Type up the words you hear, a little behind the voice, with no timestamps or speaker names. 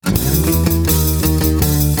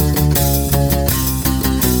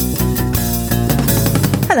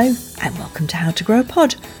How to Grow a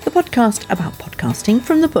Pod, the podcast about podcasting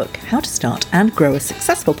from the book How to Start and Grow a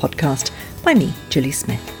Successful Podcast by me, Julie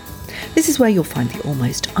Smith. This is where you'll find the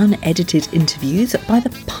almost unedited interviews by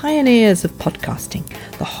the pioneers of podcasting,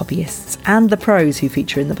 the hobbyists and the pros who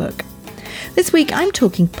feature in the book. This week I'm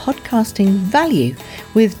talking podcasting value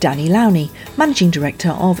with Danny Lowney, Managing Director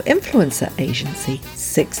of influencer agency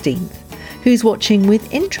 16th, who's watching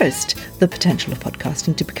with interest the potential of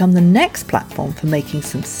podcasting to become the next platform for making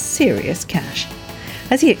some serious cash.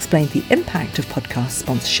 As he explained the impact of podcast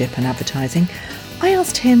sponsorship and advertising, I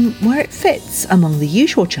asked him where it fits among the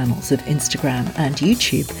usual channels of Instagram and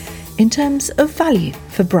YouTube in terms of value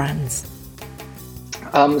for brands.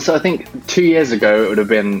 So I think 2 years ago it would have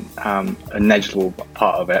been a negligible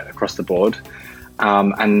part of it across the board,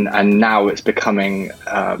 and now it's becoming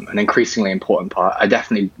an increasingly important part. I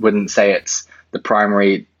definitely wouldn't say it's the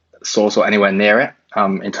primary source or anywhere near it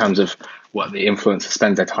in terms of what the influencer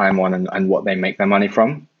spends their time on and what they make their money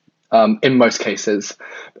from in most cases.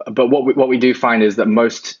 But what we do find is that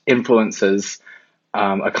most influencers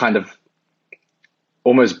are kind of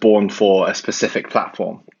almost born for a specific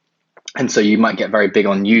platform. And so you might get very big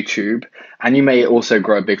on YouTube, and you may also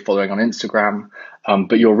grow a big following on Instagram,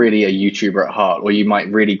 but you're really a YouTuber at heart. Or you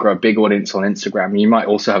might really grow a big audience on Instagram. You might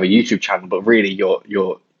also have a YouTube channel, but really you're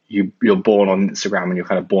born on Instagram and you're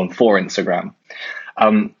kind of born for Instagram.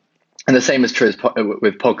 And the same is true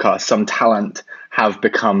with podcasts. Some talent have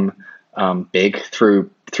become big through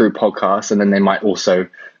podcasts, and then they might also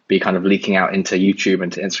be kind of leaking out into YouTube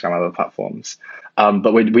and to Instagram and other platforms.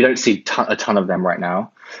 But we don't see a ton of them right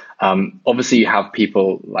now. Obviously, you have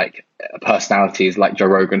people like personalities like Joe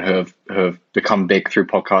Rogan who have become big through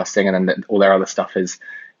podcasting, and then all their other stuff is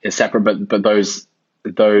separate. But those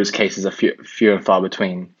cases are few and far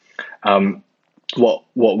between. What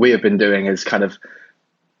we have been doing is kind of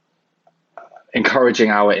encouraging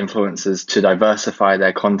our influencers to diversify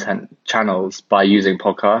their content channels by using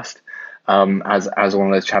podcast as one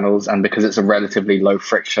of those channels, and because it's a relatively low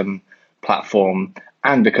friction platform,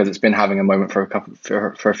 and because it's been having a moment for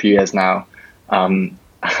a few years now,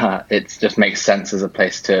 it just makes sense as a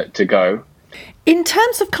place to go. In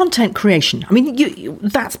terms of content creation, I mean,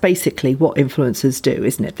 that's basically what influencers do,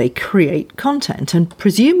 isn't it? They create content, and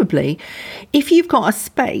presumably, if you've got a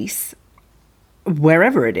space,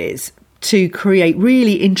 wherever it is, to create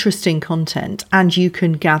really interesting content, and you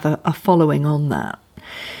can gather a following on that,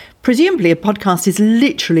 presumably a podcast is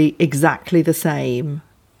literally exactly the same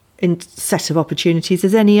in set of opportunities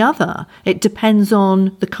as any other. It depends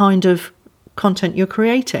on the kind of content you're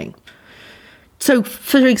creating. So,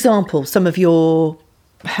 for example, some of your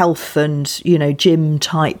health and, gym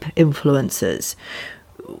type influencers,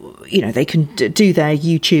 they can do their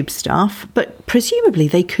YouTube stuff, but presumably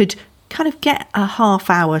they could kind of get a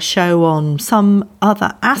half-hour show on some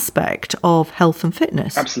other aspect of health and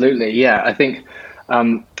fitness. Absolutely, yeah. I think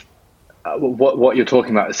what you're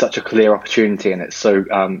talking about is such a clear opportunity, and it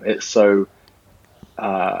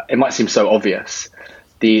might seem so obvious.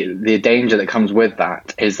 The danger that comes with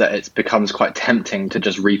that is that it becomes quite tempting to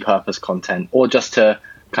just repurpose content, or just to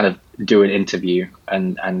kind of do an interview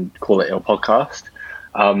and call it your podcast.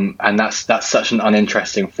 And that's such an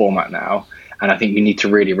uninteresting format now. And I think you need to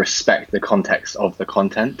really respect the context of the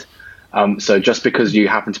content. So just because you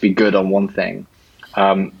happen to be good on one thing,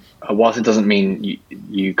 whilst it doesn't mean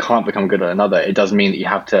you can't become good at another, it does mean that you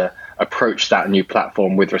have to approach that new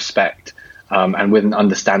platform with respect and with an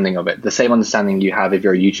understanding of it. The same understanding you have if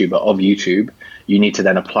you're a YouTuber of YouTube, you need to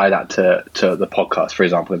then apply that to the podcast, for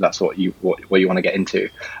example, if that's what you want to get into.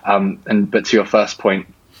 But to your first point,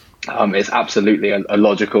 it's absolutely a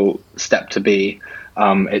logical step to be.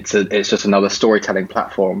 It's just another storytelling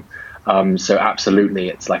platform. So absolutely,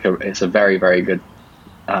 it's a very, very good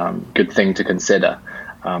thing to consider.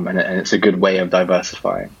 And it's a good way of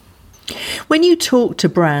diversifying. When you talk to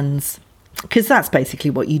brands, because that's basically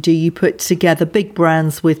what you do, you put together big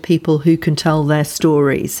brands with people who can tell their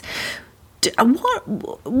stories. I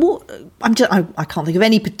can't think of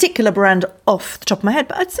any particular brand off the top of my head,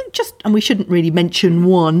 but I'd say and we shouldn't really mention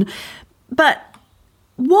one, but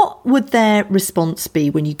what would their response be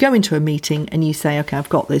when you go into a meeting and you say, okay, I've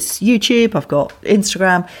got this YouTube, I've got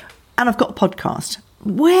Instagram, and I've got a podcast?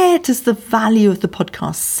 Where does the value of the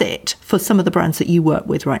podcast sit for some of the brands that you work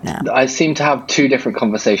with right now? I seem to have two different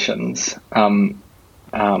conversations when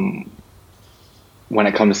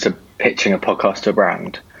it comes to pitching a podcast to a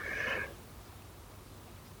brand.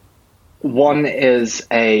 One is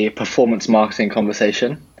a performance marketing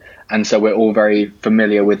conversation. And so we're all very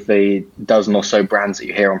familiar with the dozen or so brands that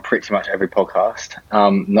you hear on pretty much every podcast.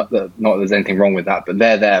 Not that there's anything wrong with that, but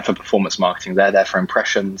they're there for performance marketing. They're there for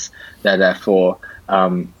impressions. They're there for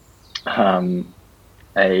a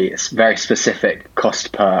very specific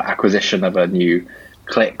cost per acquisition of a new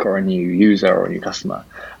click or a new user or a new customer,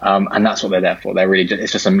 and that's what they're there for. They're really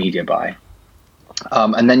it's just a media buy.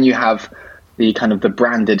 And then you have the kind of the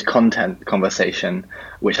branded content conversation,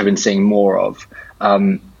 which I've been seeing more of,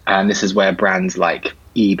 and this is where brands like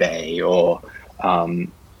eBay or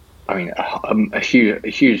a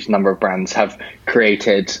huge number of brands have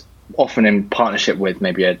created, often in partnership with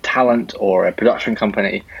maybe a talent or a production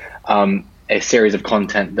company, a series of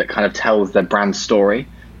content that kind of tells their brand story,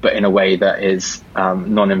 but in a way that is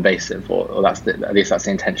non-invasive, or at least that's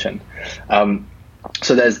the intention.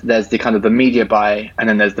 So there's the kind of the media buy, and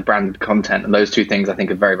then there's the branded content, and those two things I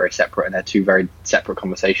think are very, very separate, and they're two very separate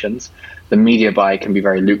conversations. The media buy can be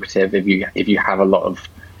very lucrative if you have a lot of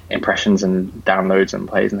impressions and downloads and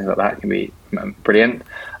plays and things like that. It can be brilliant.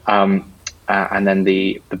 And then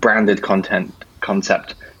the branded content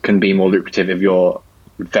concept can be more lucrative if you're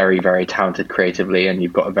very, very talented creatively and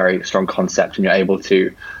you've got a very strong concept and you're able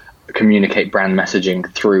to communicate brand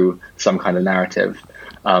messaging through some kind of narrative.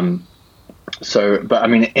 But I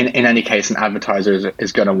mean, in any case, an advertiser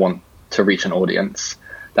is going to want to reach an audience.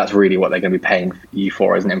 That's really what they're going to be paying you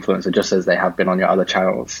for as an influencer, just as they have been on your other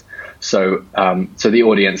channels. So the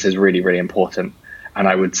audience is really, really important. And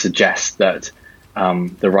I would suggest that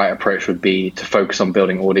the right approach would be to focus on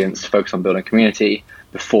building audience, to focus on building community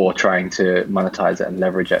before trying to monetize it and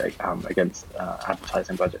leverage it against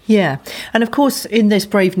advertising budget. Yeah. And of course, in this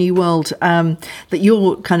brave new world that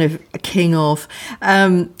you're kind of a king of,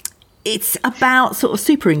 it's about sort of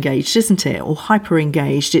super engaged, isn't it? Or hyper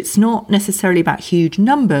engaged. It's not necessarily about huge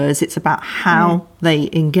numbers. It's about how they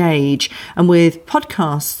engage. And with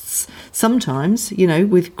podcasts, sometimes,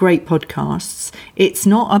 with great podcasts, it's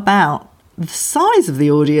not about the size of the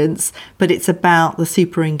audience, but it's about the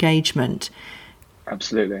super engagement.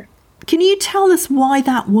 Absolutely. Can you tell us why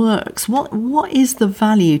that works? What is the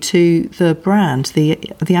value to the brand,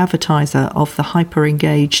 the advertiser, of the hyper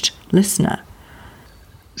engaged listener?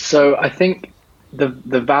 So I think the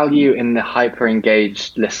value in the hyper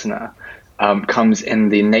engaged listener comes in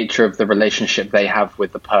the nature of the relationship they have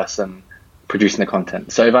with the person producing the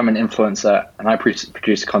content. So if I'm an influencer and I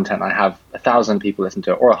produce content, I have 1,000 people listen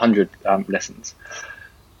to it or 100 listens.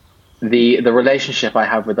 The relationship I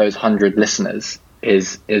have with those 100 listeners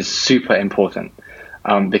is super important,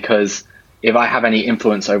 because if I have any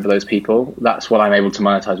influence over those people, that's what I'm able to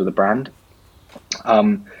monetize with the brand.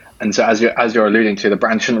 And so as you're alluding to, the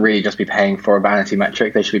brand shouldn't really just be paying for a vanity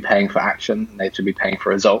metric. They should be paying for action. They should be paying for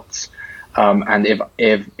results. And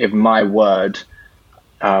if my word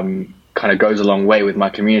kind of goes a long way with my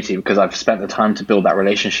community because I've spent the time to build that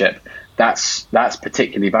relationship, that's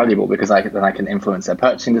particularly valuable because then I can influence their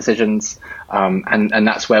purchasing decisions. And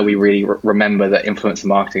that's where we really remember that influencer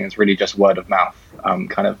marketing is really just word of mouth,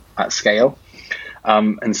 kind of at scale.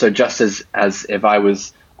 And so just as if I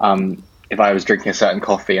was drinking a certain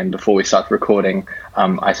coffee and before we started recording,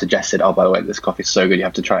 I suggested, oh, by the way, this coffee is so good, you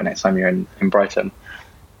have to try it next time you're in Brighton.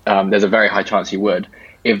 There's a very high chance you would.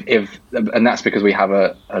 And that's because we have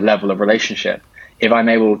a level of relationship. If I'm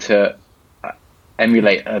able to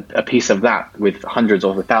emulate a piece of that with hundreds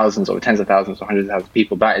or with thousands or with tens of thousands or hundreds of thousands of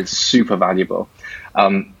people, that is super valuable.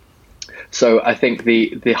 So I think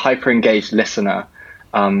the hyper engaged listener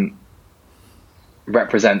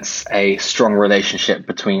represents a strong relationship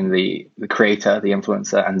between the creator, the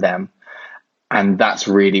influencer, and them. And that's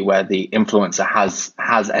really where the influencer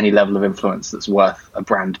has any level of influence that's worth a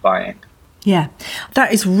brand buying. Yeah,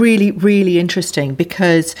 that is really, really interesting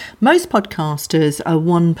because most podcasters are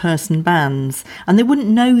one-person bands and they wouldn't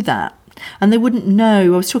know that. And they wouldn't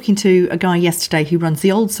know. I was talking to a guy yesterday who runs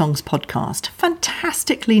the Old Songs podcast.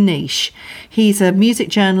 Fantastically niche. He's a music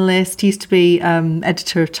journalist. He used to be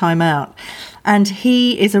editor of Time Out. And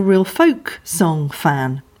he is a real folk song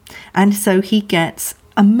fan. And so he gets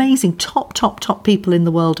amazing top people in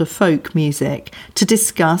the world of folk music to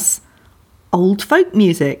discuss old folk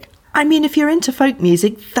music. I mean, if you're into folk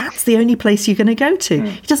music, that's the only place you're going to go to.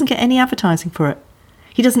 He doesn't get any advertising for it.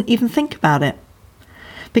 He doesn't even think about it.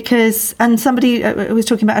 And somebody was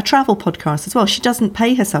talking about a travel podcast as well. She doesn't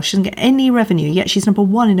pay herself. She doesn't get any revenue, yet she's number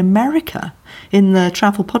one in America in the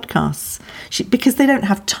travel podcasts. Because they don't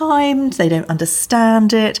have time, they don't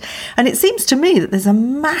understand it. And it seems to me that there's a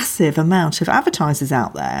massive amount of advertisers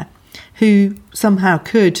out there who somehow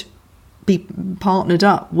could be partnered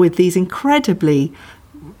up with these incredibly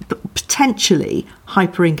potentially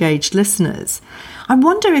hyper-engaged listeners. I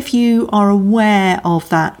wonder if you are aware of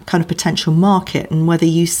that kind of potential market and whether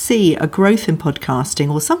you see a growth in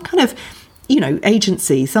podcasting or some kind of,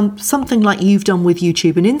 agency, something like you've done with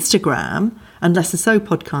YouTube and Instagram and lesser so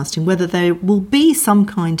podcasting, whether there will be some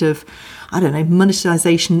kind of, I don't know,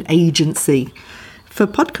 monetization agency for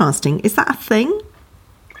podcasting. Is that a thing?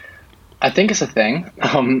 I think it's a thing.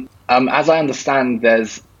 As I understand,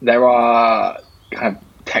 there are kind of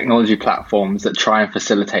technology platforms that try and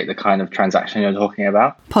facilitate the kind of transaction you're talking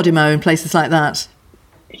about. Podimo and places like that.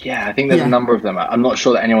 Yeah, I think there's a number of them. I'm not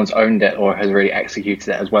sure that anyone's owned it or has really executed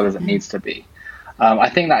it as well as it needs to be. I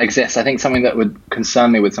think that exists. I think something that would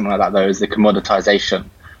concern me with something like that, though, is the commoditization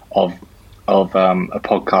of a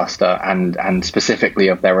podcaster and specifically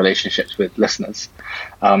of their relationships with listeners,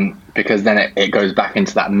 because then it goes back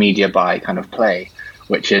into that media buy kind of play,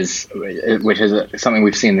 which is something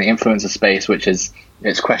we've seen in the influencer space, which is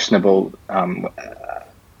it's questionable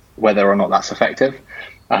whether or not that's effective.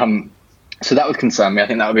 So that would concern me. I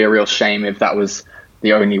think that would be a real shame if that was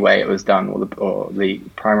the only way it was done, or the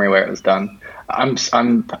primary way it was done. I'm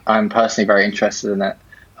personally very interested in it,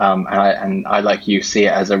 and I, like you, see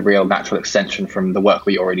it as a real natural extension from the work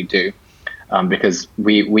we already do, because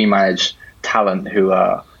we manage talent who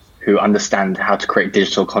understand how to create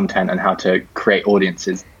digital content and how to create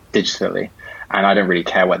audiences digitally, and I don't really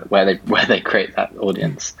care where they create that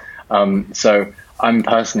audience. So I'm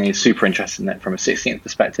personally super interested in it from a 16th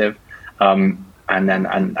perspective. And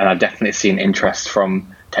I've definitely seen interest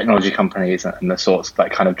from technology companies and the sorts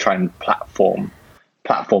that kind of try and platformize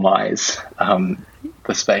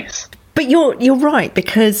the space. But you're right,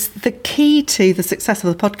 because the key to the success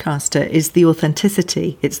of the podcaster is the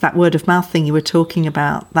authenticity. It's that word of mouth thing you were talking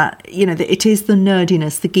about, that, you know, it is the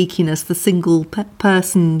nerdiness, the geekiness, the single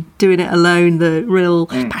person doing it alone, the real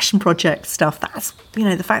passion project stuff. That's, you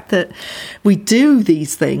know, the fact that we do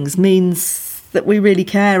these things means that we really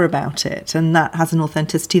care about it, and that has an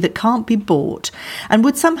authenticity that can't be bought and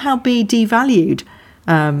would somehow be devalued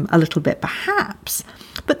a little bit, perhaps.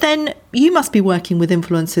 But then you must be working with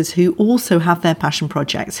influencers who also have their passion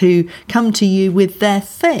projects, who come to you with their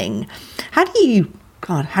thing. How do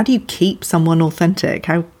you keep someone authentic?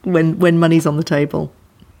 When money's on the table?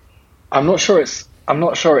 I'm not sure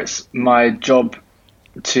it's my job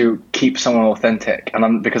to keep someone authentic,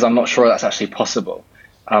 because I'm not sure that's actually possible.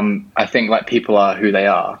 I think like people are who they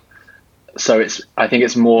are. So I think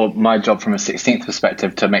it's more my job from a 16th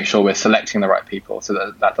perspective to make sure we're selecting the right people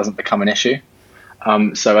so that doesn't become an issue.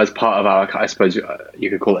 So as part of our, I suppose you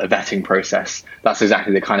could call it a vetting process, that's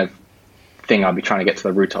exactly the kind of thing I'll be trying to get to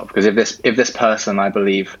the root of. Because if this person, I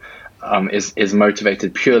believe, is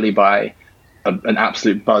motivated purely by an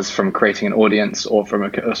absolute buzz from creating an audience or from a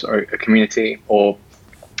community, or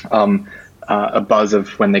a buzz of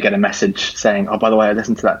when they get a message saying, oh, by the way, I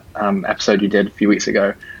listened to that episode you did a few weeks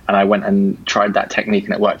ago and I went and tried that technique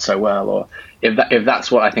and it worked so well. Or if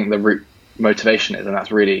that's what I think the root motivation is, and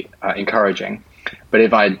that's really encouraging. But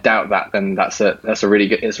if I doubt that, then that's a really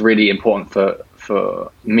good, it's really important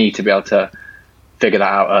for me to be able to figure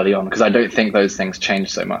that out early on, because I don't think those things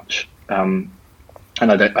change so much. And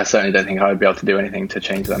I certainly don't think I would be able to do anything to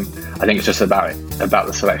change them. I think it's just about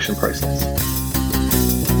the selection process.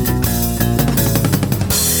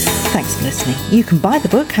 Thanks for listening. You can buy the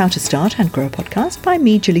book, How to Start and Grow a Podcast, by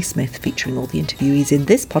me, Gilly Smith, featuring all the interviewees in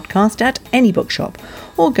this podcast at any bookshop,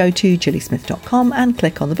 or go to gillysmith.com and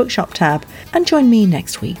click on the bookshop tab, and join me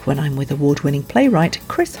next week when I'm with award-winning playwright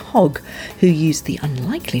Chris Hogg, who used the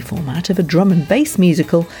unlikely format of a drum and bass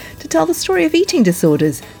musical to tell the story of eating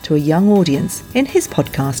disorders to a young audience in his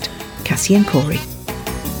podcast, Cassie and Corey.